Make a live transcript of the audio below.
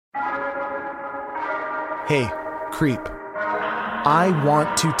Hey, creep. I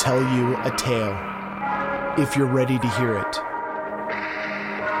want to tell you a tale, if you're ready to hear it.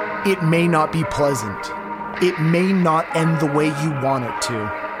 It may not be pleasant. It may not end the way you want it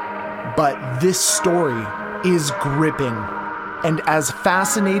to. But this story is gripping, and as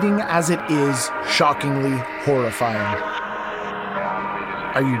fascinating as it is, shockingly horrifying.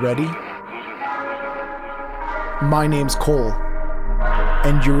 Are you ready? My name's Cole,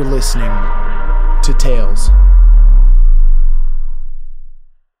 and you're listening to Tales.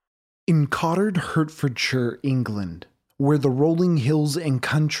 In Cottard, Hertfordshire, England, where the rolling hills and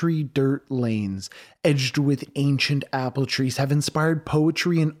country dirt lanes, edged with ancient apple trees, have inspired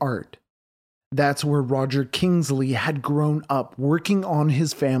poetry and art, that's where Roger Kingsley had grown up working on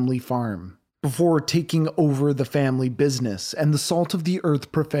his family farm, before taking over the family business and the salt of the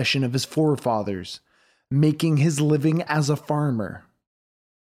earth profession of his forefathers, making his living as a farmer.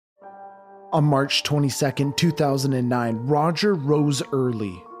 On March 22nd, 2009, Roger rose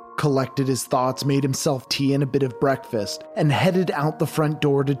early, collected his thoughts, made himself tea and a bit of breakfast, and headed out the front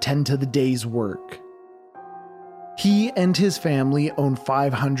door to tend to the day's work. He and his family owned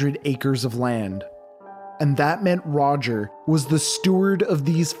 500 acres of land, and that meant Roger was the steward of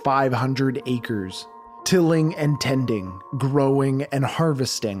these 500 acres, tilling and tending, growing and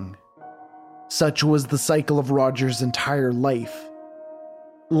harvesting. Such was the cycle of Roger's entire life.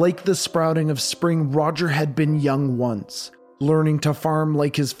 Like the sprouting of spring, Roger had been young once, learning to farm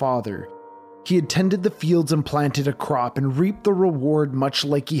like his father. He had tended the fields and planted a crop and reaped the reward much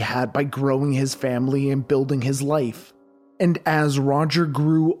like he had by growing his family and building his life. And as Roger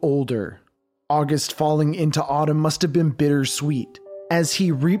grew older, August falling into autumn must have been bittersweet, as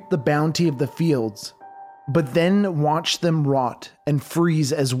he reaped the bounty of the fields, but then watched them rot and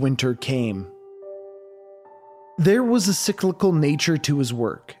freeze as winter came. There was a cyclical nature to his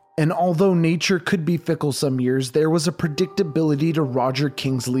work, and although nature could be fickle some years, there was a predictability to Roger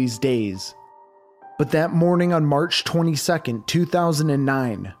Kingsley's days. But that morning on March 22nd,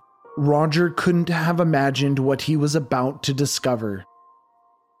 2009, Roger couldn't have imagined what he was about to discover.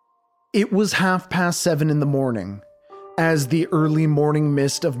 It was 7:30 in the morning, as the early morning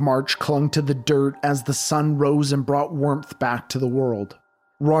mist of March clung to the dirt as the sun rose and brought warmth back to the world.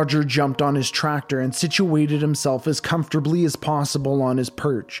 Roger jumped on his tractor and situated himself as comfortably as possible on his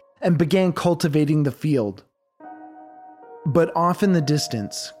perch, and began cultivating the field. But off in the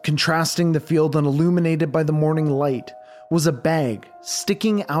distance, contrasting the field and illuminated by the morning light, was a bag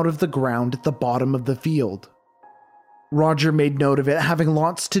sticking out of the ground at the bottom of the field. Roger made note of it, having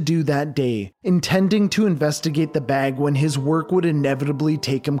lots to do that day, intending to investigate the bag when his work would inevitably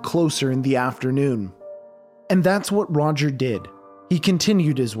take him closer in the afternoon. And that's what Roger did. He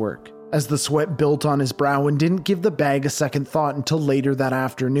continued his work, as the sweat built on his brow, and didn't give the bag a second thought until later that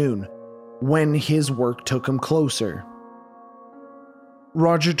afternoon, when his work took him closer.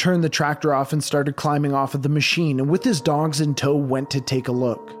 Roger turned the tractor off and started climbing off of the machine, and with his dogs in tow went to take a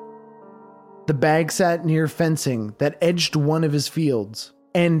look. The bag sat near fencing that edged one of his fields,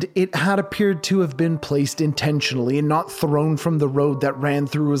 and it had appeared to have been placed intentionally and not thrown from the road that ran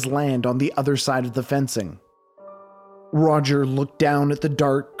through his land on the other side of the fencing. Roger looked down at the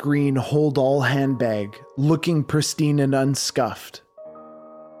dark green hold-all handbag, looking pristine and unscuffed.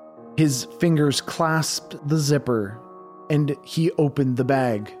 His fingers clasped the zipper, and he opened the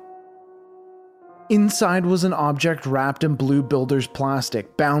bag. Inside was an object wrapped in blue builder's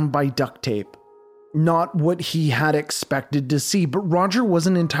plastic, bound by duct tape. Not what he had expected to see, but Roger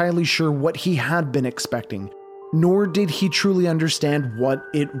wasn't entirely sure what he had been expecting, nor did he truly understand what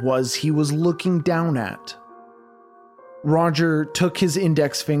it was he was looking down at. Roger took his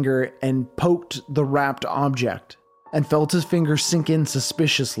index finger and poked the wrapped object, and felt his finger sink in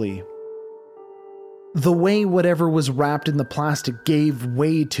suspiciously. The way whatever was wrapped in the plastic gave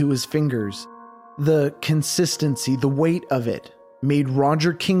way to his fingers, the consistency, the weight of it, made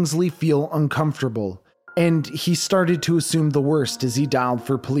Roger Kingsley feel uncomfortable, and he started to assume the worst as he dialed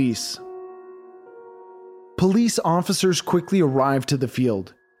for police. Police officers quickly arrived to the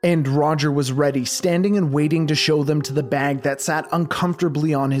field, and Roger was ready, standing and waiting to show them to the bag that sat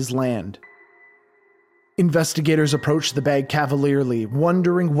uncomfortably on his land. Investigators approached the bag cavalierly,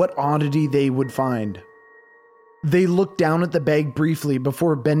 wondering what oddity they would find. They looked down at the bag briefly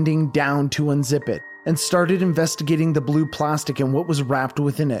before bending down to unzip it, and started investigating the blue plastic and what was wrapped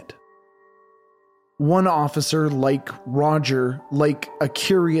within it. One officer, like Roger, like a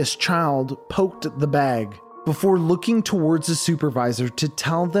curious child, poked the bag, before looking towards the supervisor to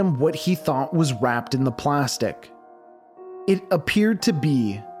tell them what he thought was wrapped in the plastic. It appeared to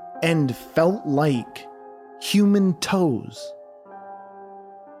be, and felt like, human toes.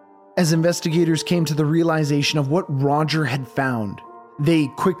 As investigators came to the realization of what Roger had found, they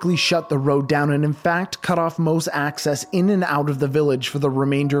quickly shut the road down and in fact cut off most access in and out of the village for the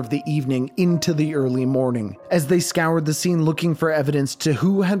remainder of the evening into the early morning, as they scoured the scene looking for evidence to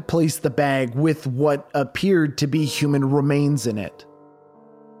who had placed the bag with what appeared to be human remains in it.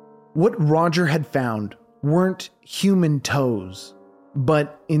 What Roger had found weren't human toes,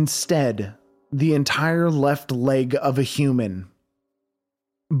 but instead the entire left leg of a human.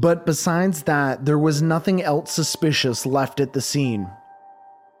 But besides that, there was nothing else suspicious left at the scene.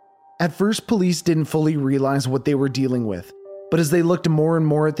 At first, police didn't fully realize what they were dealing with, but as they looked more and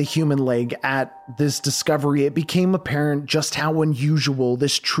more at the human leg at this discovery, it became apparent just how unusual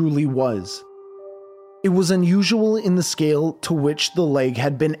this truly was. It was unusual in the scale to which the leg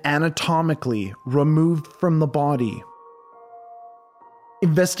had been anatomically removed from the body.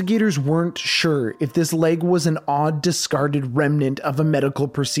 Investigators weren't sure if this leg was an odd discarded remnant of a medical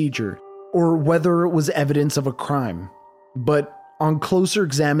procedure, or whether it was evidence of a crime. But on closer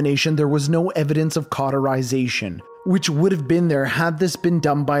examination, there was no evidence of cauterization, which would have been there had this been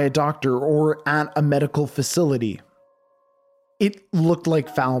done by a doctor or at a medical facility. It looked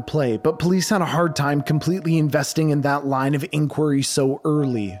like foul play, but police had a hard time completely investing in that line of inquiry so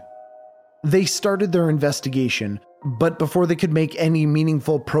early. They started their investigation, but before they could make any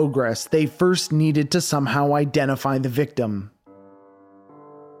meaningful progress, they first needed to somehow identify the victim.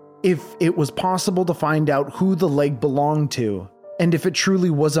 If it was possible to find out who the leg belonged to, and if it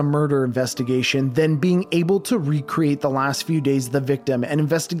truly was a murder investigation, then being able to recreate the last few days of the victim and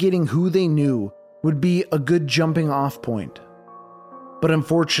investigating who they knew would be a good jumping off point. But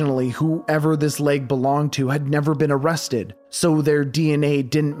unfortunately, whoever this leg belonged to had never been arrested, so their DNA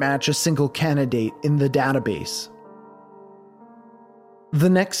didn't match a single candidate in the database. The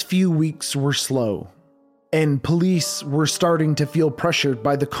next few weeks were slow, and police were starting to feel pressured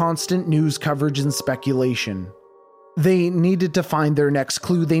by the constant news coverage and speculation. They needed to find their next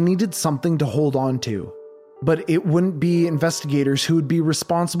clue, they needed something to hold on to, but it wouldn't be investigators who would be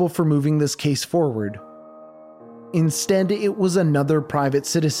responsible for moving this case forward. Instead, it was another private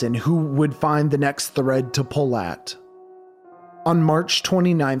citizen who would find the next thread to pull at. On March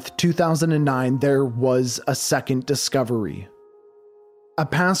 29, 2009, there was a second discovery. A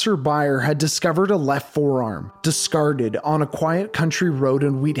passerby had discovered a left forearm, discarded on a quiet country road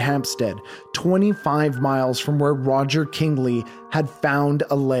in Wheat Hampstead, 25 miles from where Roger Kingley had found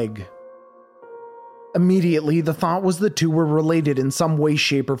a leg. Immediately, the thought was the two were related in some way,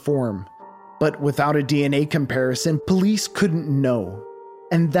 shape, or form. But without a DNA comparison, police couldn't know.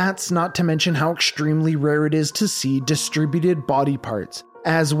 And that's not to mention how extremely rare it is to see distributed body parts,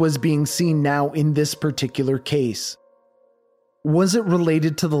 as was being seen now in this particular case. Was it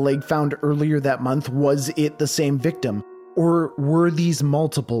related to the leg found earlier that month? Was it the same victim? Or were these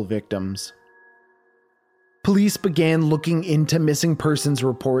multiple victims? Police began looking into missing persons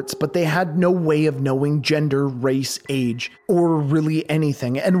reports, but they had no way of knowing gender, race, age, or really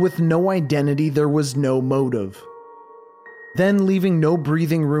anything, and with no identity, there was no motive. Then, leaving no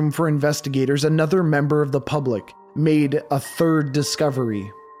breathing room for investigators, another member of the public made a third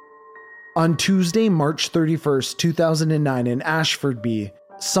discovery. On Tuesday, March 31st, 2009 in Ashfordby,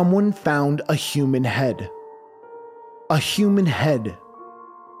 someone found a human head. A human head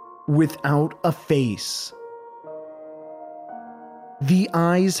without a face. The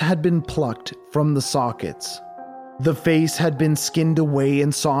eyes had been plucked from the sockets. The face had been skinned away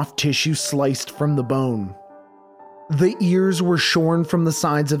and soft tissue sliced from the bone. The ears were shorn from the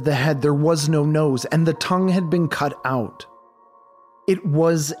sides of the head, there was no nose, and the tongue had been cut out. It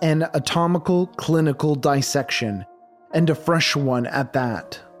was an anatomical clinical dissection, and a fresh one at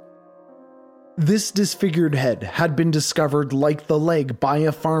that. This disfigured head had been discovered like the leg by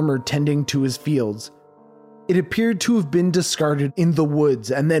a farmer tending to his fields. It appeared to have been discarded in the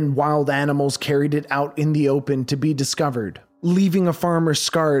woods, and then wild animals carried it out in the open to be discovered, leaving a farmer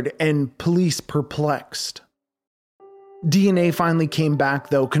scarred and police perplexed. DNA finally came back,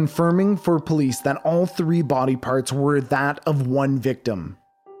 though, confirming for police that all three body parts were that of one victim.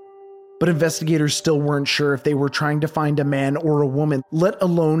 But investigators still weren't sure if they were trying to find a man or a woman, let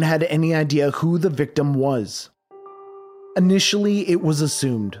alone had any idea who the victim was. Initially, it was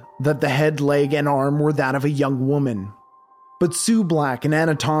assumed that the head, leg, and arm were that of a young woman. But Sue Black, an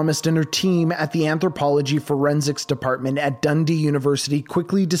anatomist, and her team at the Anthropology Forensics Department at Dundee University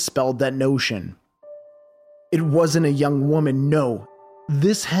quickly dispelled that notion. It wasn't a young woman, no.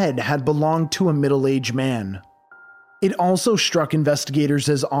 This head had belonged to a middle-aged man. It also struck investigators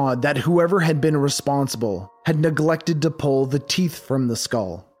as odd that whoever had been responsible had neglected to pull the teeth from the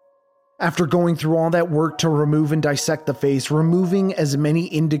skull. After going through all that work to remove and dissect the face, removing as many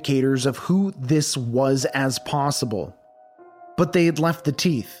indicators of who this was as possible. But they had left the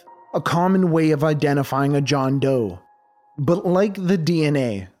teeth, a common way of identifying a John Doe. But like the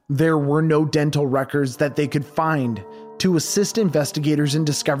DNA, there were no dental records that they could find to assist investigators in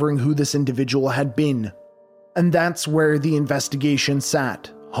discovering who this individual had been. And that's where the investigation sat,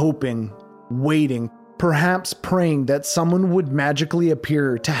 hoping, waiting, perhaps praying that someone would magically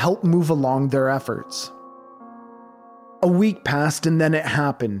appear to help move along their efforts. A week passed and then it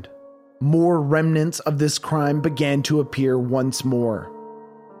happened. More remnants of this crime began to appear once more.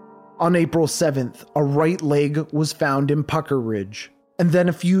 On April 7th, a right leg was found in Pucker Ridge. And then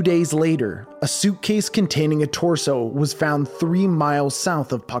a few days later, a suitcase containing a torso was found 3 miles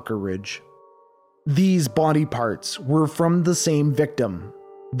south of Pucker Ridge. These body parts were from the same victim.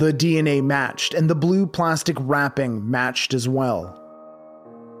 The DNA matched, and the blue plastic wrapping matched as well.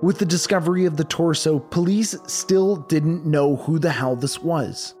 With the discovery of the torso, police still didn't know who the hell this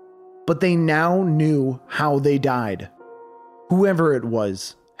was. But they now knew how they died. Whoever it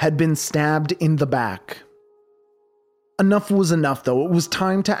was had been stabbed in the back. Enough was enough, though. It was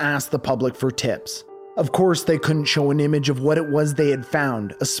time to ask the public for tips. Of course, they couldn't show an image of what it was they had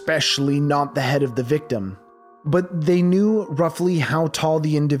found, especially not the head of the victim. But they knew roughly how tall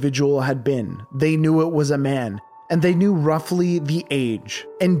the individual had been. They knew it was a man, and they knew roughly the age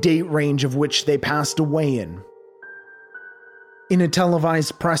and date range of which they passed away in. In a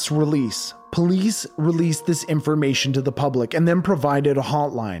televised press release, police released this information to the public and then provided a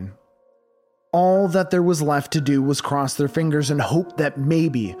hotline. All that there was left to do was cross their fingers and hope that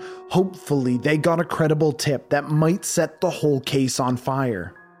maybe, hopefully, they got a credible tip that might set the whole case on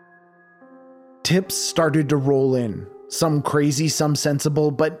fire. Tips started to roll in, some crazy, some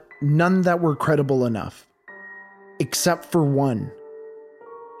sensible, but none that were credible enough. Except for one.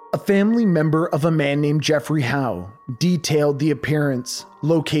 A family member of a man named Jeffrey Howe detailed the appearance,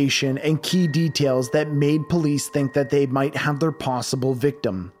 location, and key details that made police think that they might have their possible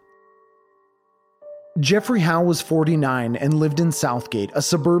victim. Jeffrey Howe was 49 and lived in Southgate, a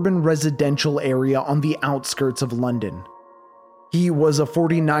suburban residential area on the outskirts of London. He was a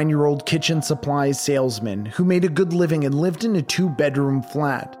 49-year-old kitchen supplies salesman who made a good living and lived in a 2-bedroom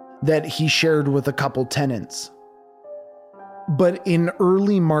flat that he shared with a couple tenants. But in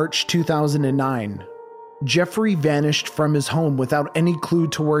early March 2009, Jeffrey vanished from his home without any clue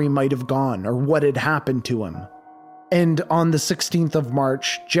to where he might have gone or what had happened to him. And on the 16th of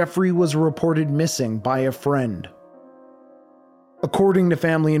March, Jeffrey was reported missing by a friend. According to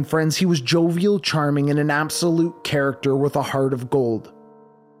family and friends, he was jovial, charming, and an absolute character with a heart of gold.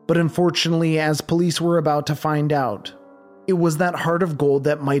 But unfortunately, as police were about to find out, it was that heart of gold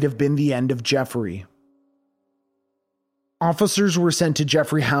that might have been the end of Jeffrey. Officers were sent to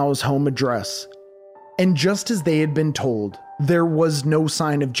Jeffrey Howe's home address, and just as they had been told, there was no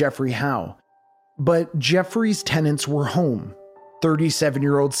sign of Jeffrey Howe. But Jeffrey's tenants were home,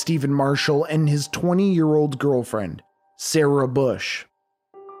 37-year-old Stephen Marshall and his 20-year-old girlfriend, Sarah Bush.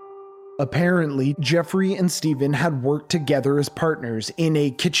 Apparently, Jeffrey and Stephen had worked together as partners in a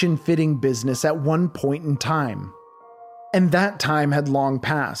kitchen fitting business at one point in time. And that time had long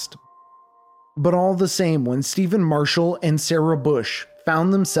passed. But all the same, when Stephen Marshall and Sarah Bush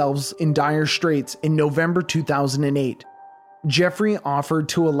found themselves in dire straits in November 2008, Jeffrey offered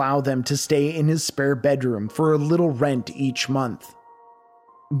to allow them to stay in his spare bedroom for a little rent each month.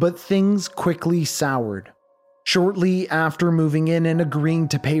 But things quickly soured. Shortly after moving in and agreeing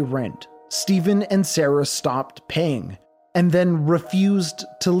to pay rent, Stephen and Sarah stopped paying, and then refused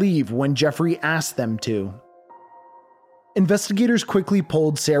to leave when Jeffrey asked them to. Investigators quickly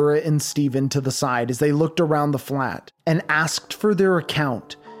pulled Sarah and Stephen to the side as they looked around the flat and asked for their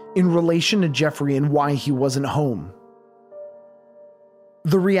account in relation to Jeffrey and why he wasn't home.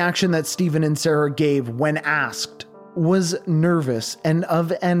 The reaction that Stephen and Sarah gave when asked was nervous and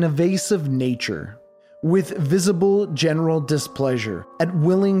of an evasive nature, with visible general displeasure at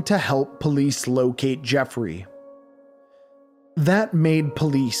willing to help police locate Jeffrey. That made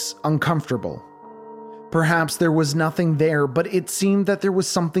police uncomfortable. Perhaps there was nothing there, but it seemed that there was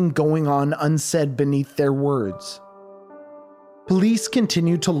something going on unsaid beneath their words. Police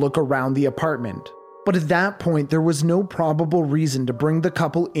continued to look around the apartment, but at that point there was no probable reason to bring the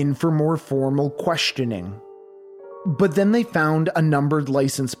couple in for more formal questioning. But then they found a numbered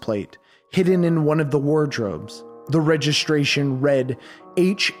license plate hidden in one of the wardrobes. The registration read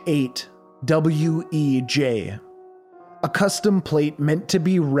H8WEJ, a custom plate meant to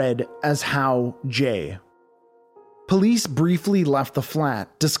be read as Howe J. Police briefly left the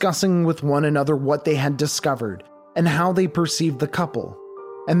flat, discussing with one another what they had discovered and how they perceived the couple,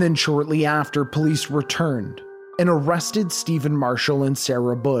 And then shortly after, police returned and arrested Stephen Marshall and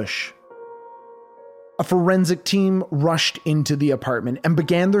Sarah Bush. A forensic team rushed into the apartment and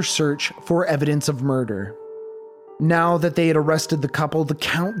began their search for evidence of murder. Now that they had arrested the couple, the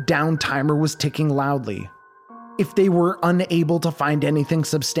countdown timer was ticking loudly. If they were unable to find anything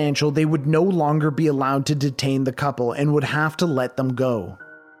substantial, they would no longer be allowed to detain the couple and would have to let them go.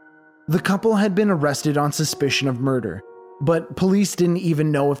 The couple had been arrested on suspicion of murder, but police didn't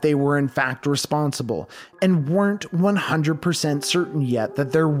even know if they were in fact responsible and weren't 100% certain yet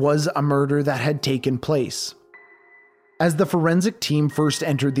that there was a murder that had taken place. As the forensic team first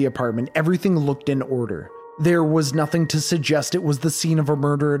entered the apartment, everything looked in order. There was nothing to suggest it was the scene of a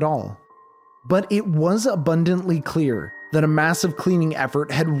murder at all. But it was abundantly clear that a massive cleaning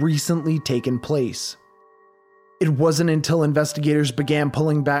effort had recently taken place. It wasn't until investigators began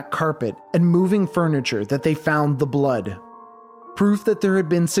pulling back carpet and moving furniture that they found the blood. Proof that there had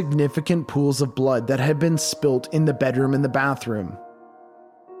been significant pools of blood that had been spilt in the bedroom and the bathroom.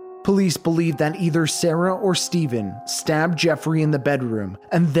 Police believed that either Sarah or Stephen stabbed Jeffrey in the bedroom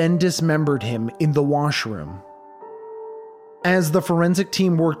and then dismembered him in the washroom. As the forensic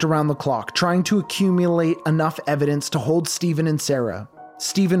team worked around the clock trying to accumulate enough evidence to hold Stephen and Sarah,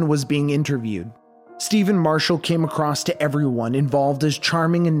 Stephen was being interviewed. Stephen Marshall came across to everyone involved as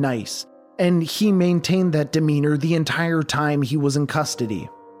charming and nice, and he maintained that demeanor the entire time he was in custody.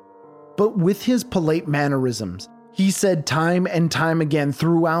 But with his polite mannerisms, he said time and time again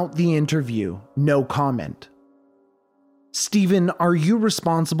throughout the interview, no comment. "Stephen, are you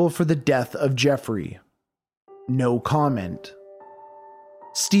responsible for the death of Jeffrey?" No comment.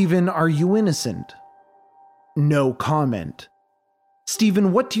 "Stephen, are you innocent?" No comment.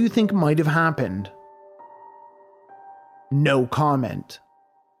 "Stephen, what do you think might have happened?" No comment.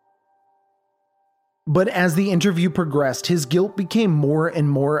 But as the interview progressed, his guilt became more and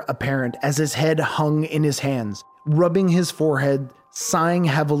more apparent as his head hung in his hands, rubbing his forehead, sighing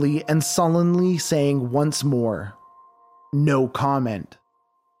heavily, and sullenly saying once more, "No comment."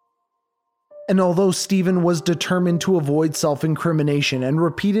 And although Stephen was determined to avoid self-incrimination and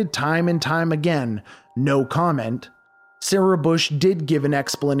repeated time and time again, "No comment," Sarah Bush did give an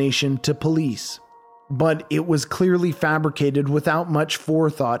explanation to police. But it was clearly fabricated without much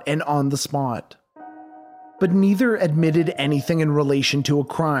forethought and on the spot. But neither admitted anything in relation to a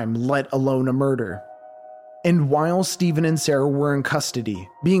crime, let alone a murder. And while Stephen and Sarah were in custody,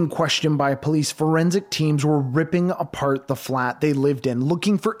 being questioned by police, forensic teams were ripping apart the flat they lived in,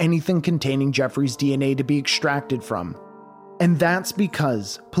 looking for anything containing Jeffrey's DNA to be extracted from. And that's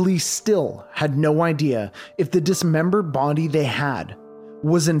because police still had no idea if the dismembered body they had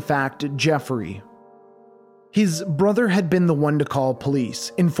was in fact Jeffrey. His brother had been the one to call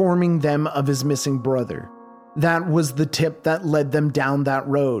police, informing them of his missing brother. That was the tip that led them down that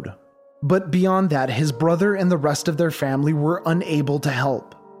road. But beyond that, his brother and the rest of their family were unable to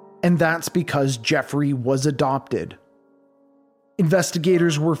help. And that's because Jeffrey was adopted.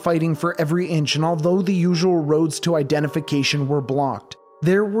 Investigators were fighting for every inch, and although the usual roads to identification were blocked,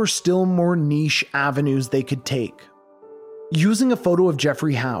 there were still more niche avenues they could take. Using a photo of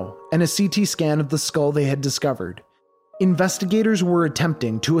Jeffrey Howe and a CT scan of the skull they had discovered, investigators were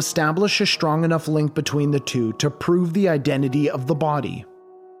attempting to establish a strong enough link between the two to prove the identity of the body.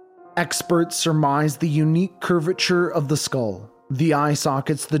 Experts surmised the unique curvature of the skull, the eye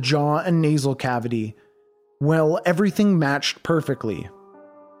sockets, the jaw and nasal cavity. Well, everything matched perfectly.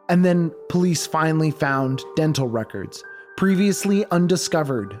 And then police finally found dental records, previously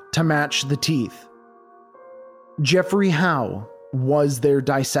undiscovered, to match the teeth. Jeffrey Howe was their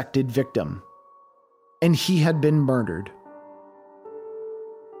dissected victim, and he had been murdered.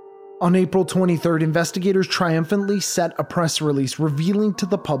 On April 23rd, investigators triumphantly set a press release revealing to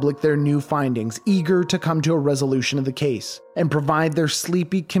the public their new findings, eager to come to a resolution of the case and provide their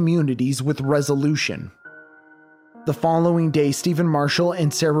sleepy communities with resolution. The following day, Stephen Marshall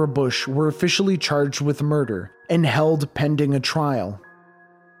and Sarah Bush were officially charged with murder and held pending a trial.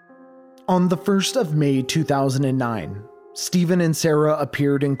 On the 1st of May 2009, Stephen and Sarah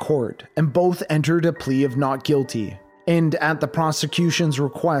appeared in court and both entered a plea of not guilty, and at the prosecution's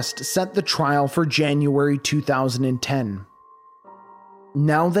request set the trial for January 2010.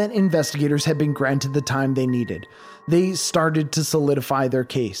 Now that investigators had been granted the time they needed, they started to solidify their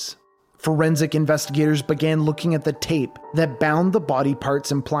case. Forensic investigators began looking at the tape that bound the body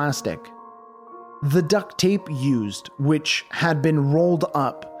parts in plastic. The duct tape used, which had been rolled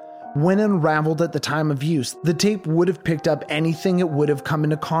up, when unraveled at the time of use, the tape would have picked up anything it would have come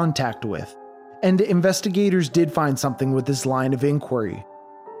into contact with. And investigators did find something with this line of inquiry.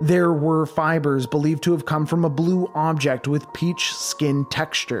 There were fibers believed to have come from a blue object with peach skin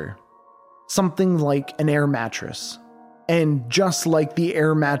texture, something like an air mattress, and just like the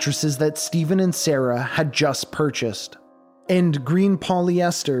air mattresses that Stephen and Sarah had just purchased, and green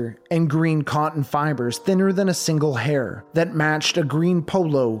polyester and green cotton fibers thinner than a single hair that matched a green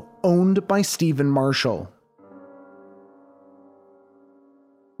polo owned by Stephen Marshall.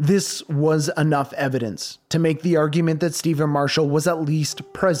 This was enough evidence to make the argument that Stephen Marshall was at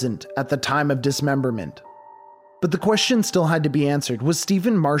least present at the time of dismemberment. But the question still had to be answered. Was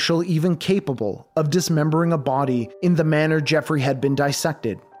Stephen Marshall even capable of dismembering a body in the manner Jeffrey had been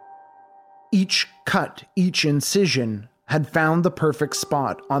dissected? Each cut, each incision had found the perfect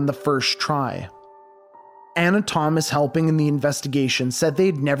spot on the first try. Anna Thomas, helping in the investigation, said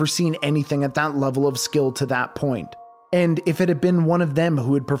they'd never seen anything at that level of skill to that point. And if it had been one of them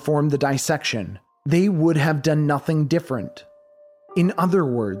who had performed the dissection, they would have done nothing different. In other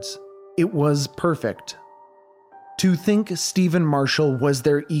words, it was perfect. To think Stephen Marshall was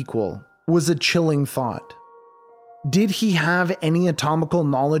their equal was a chilling thought. Did he have any anatomical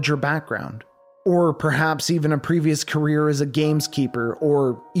knowledge or background? Or perhaps even a previous career as a gameskeeper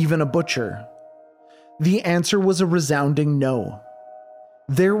or even a butcher? The answer was a resounding no.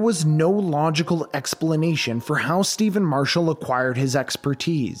 There was no logical explanation for how Stephen Marshall acquired his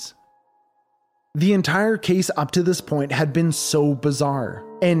expertise. The entire case up to this point had been so bizarre,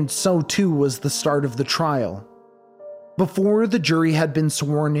 and so too was the start of the trial. Before the jury had been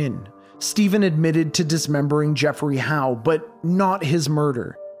sworn in, Stephen admitted to dismembering Jeffrey Howe, but not his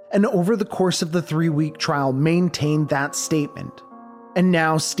murder, and over the course of the 3-week trial maintained that statement. And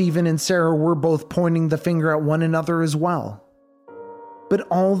now Stephen and Sarah were both pointing the finger at one another as well. But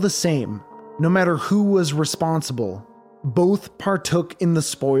all the same, no matter who was responsible, both partook in the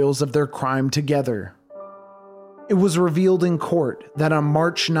spoils of their crime together. It was revealed in court that on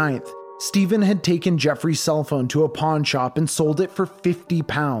March 9th, Stephen had taken Jeffrey's cell phone to a pawn shop and sold it for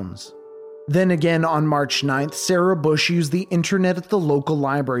 £50. Then again on March 9th, Sarah Bush used the internet at the local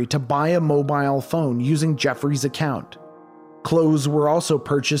library to buy a mobile phone using Jeffrey's account. Clothes were also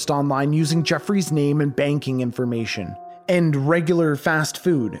purchased online using Jeffrey's name and banking information. And regular fast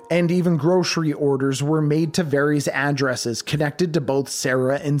food and even grocery orders were made to various addresses connected to both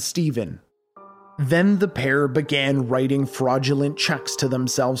Sarah and Stephen. Then the pair began writing fraudulent checks to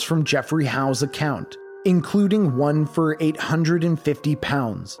themselves from Jeffrey Howe's account, including one for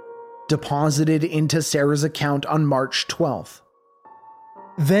 £850, deposited into Sarah's account on March 12th.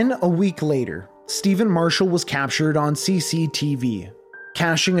 Then a week later, Stephen Marshall was captured on CCTV,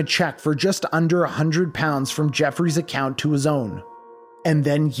 cashing a check for just under £100 from Jeffrey's account to his own. And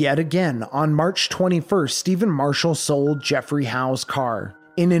then yet again, on March 21st, Stephen Marshall sold Jeffrey Howe's car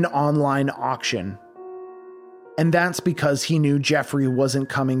in an online auction. And that's because he knew Jeffrey wasn't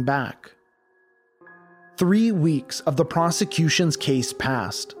coming back. 3 weeks of the prosecution's case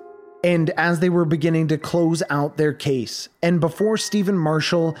passed, and as they were beginning to close out their case, and before Stephen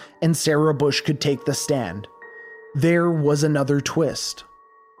Marshall and Sarah Bush could take the stand, there was another twist.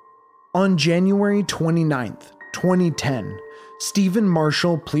 On January 29th, 2010, Stephen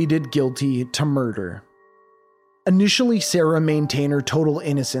Marshall pleaded guilty to murder. Initially, Sarah maintained her total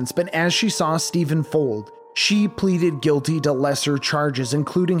innocence, but as she saw Stephen fold, she pleaded guilty to lesser charges,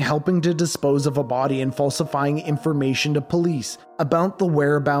 including helping to dispose of a body and falsifying information to police about the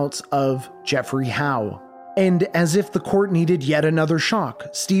whereabouts of Jeffrey Howe. And as if the court needed yet another shock,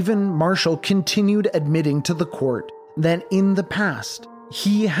 Stephen Marshall continued admitting to the court that in the past,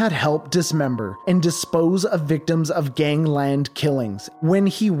 he had helped dismember and dispose of victims of gangland killings when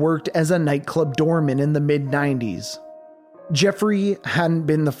he worked as a nightclub doorman in the mid-90s. Jeffrey hadn't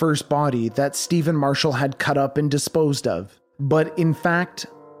been the first body that Stephen Marshall had cut up and disposed of, but in fact,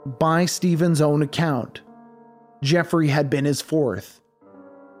 by Stephen's own account, Jeffrey had been his fourth.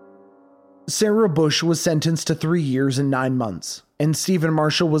 Sarah Bush was sentenced to 3 years and 9 months, and Stephen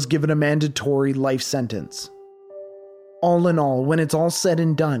Marshall was given a mandatory life sentence. All in all, when it's all said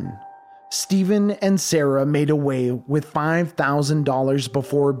and done, Stephen and Sarah made away with $5,000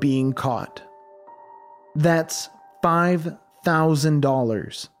 before being caught. That's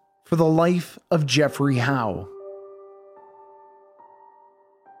 $5,000 for the life of Jeffrey Howe.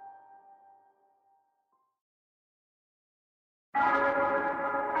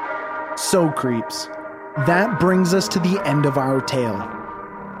 So, creeps, that brings us to the end of our tale.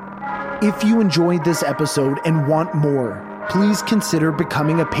 If you enjoyed this episode and want more, please consider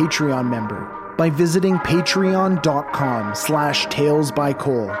becoming a Patreon member by visiting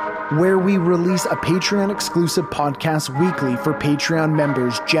patreon.com/talesbycole, where we release a Patreon-exclusive podcast weekly for Patreon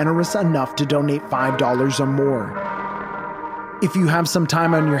members generous enough to donate $5 or more. If you have some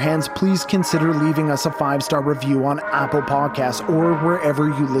time on your hands, please consider leaving us a 5-star review on Apple Podcasts or wherever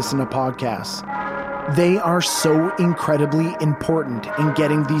you listen to podcasts. They are so incredibly important in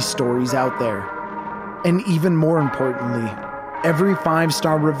getting these stories out there. And even more importantly, every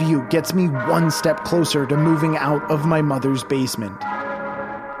 5-star review gets me one step closer to moving out of my mother's basement.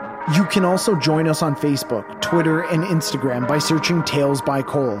 You can also join us on Facebook, Twitter, and Instagram by searching Tales by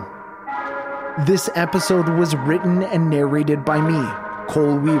Cole. This episode was written and narrated by me,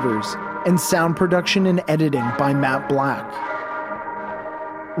 Cole Weavers, and sound production and editing by Matt Black.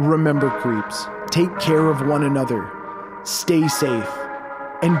 Remember, creeps, take care of one another, stay safe,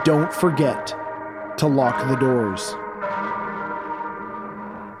 and don't forget to lock the doors.